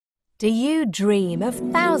Do you dream of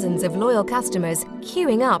thousands of loyal customers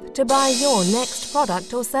queuing up to buy your next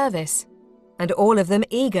product or service? And all of them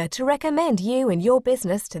eager to recommend you and your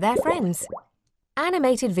business to their friends?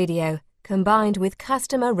 Animated video, combined with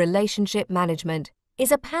customer relationship management,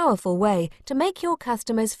 is a powerful way to make your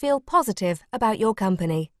customers feel positive about your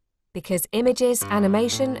company. Because images,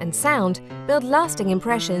 animation, and sound build lasting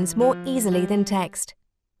impressions more easily than text.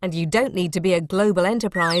 And you don't need to be a global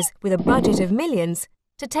enterprise with a budget of millions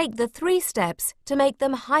to take the 3 steps to make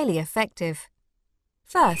them highly effective.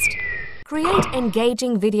 First, create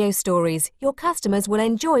engaging video stories your customers will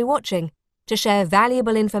enjoy watching to share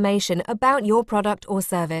valuable information about your product or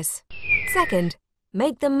service. Second,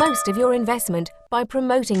 make the most of your investment by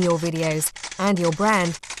promoting your videos and your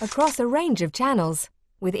brand across a range of channels,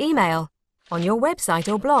 with email, on your website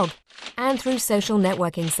or blog, and through social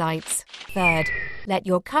networking sites. Third, let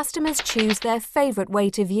your customers choose their favorite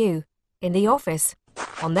way to view, in the office,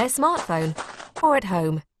 on their smartphone, or at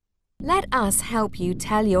home. Let us help you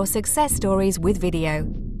tell your success stories with video.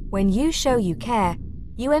 When you show you care,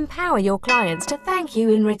 you empower your clients to thank you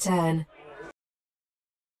in return.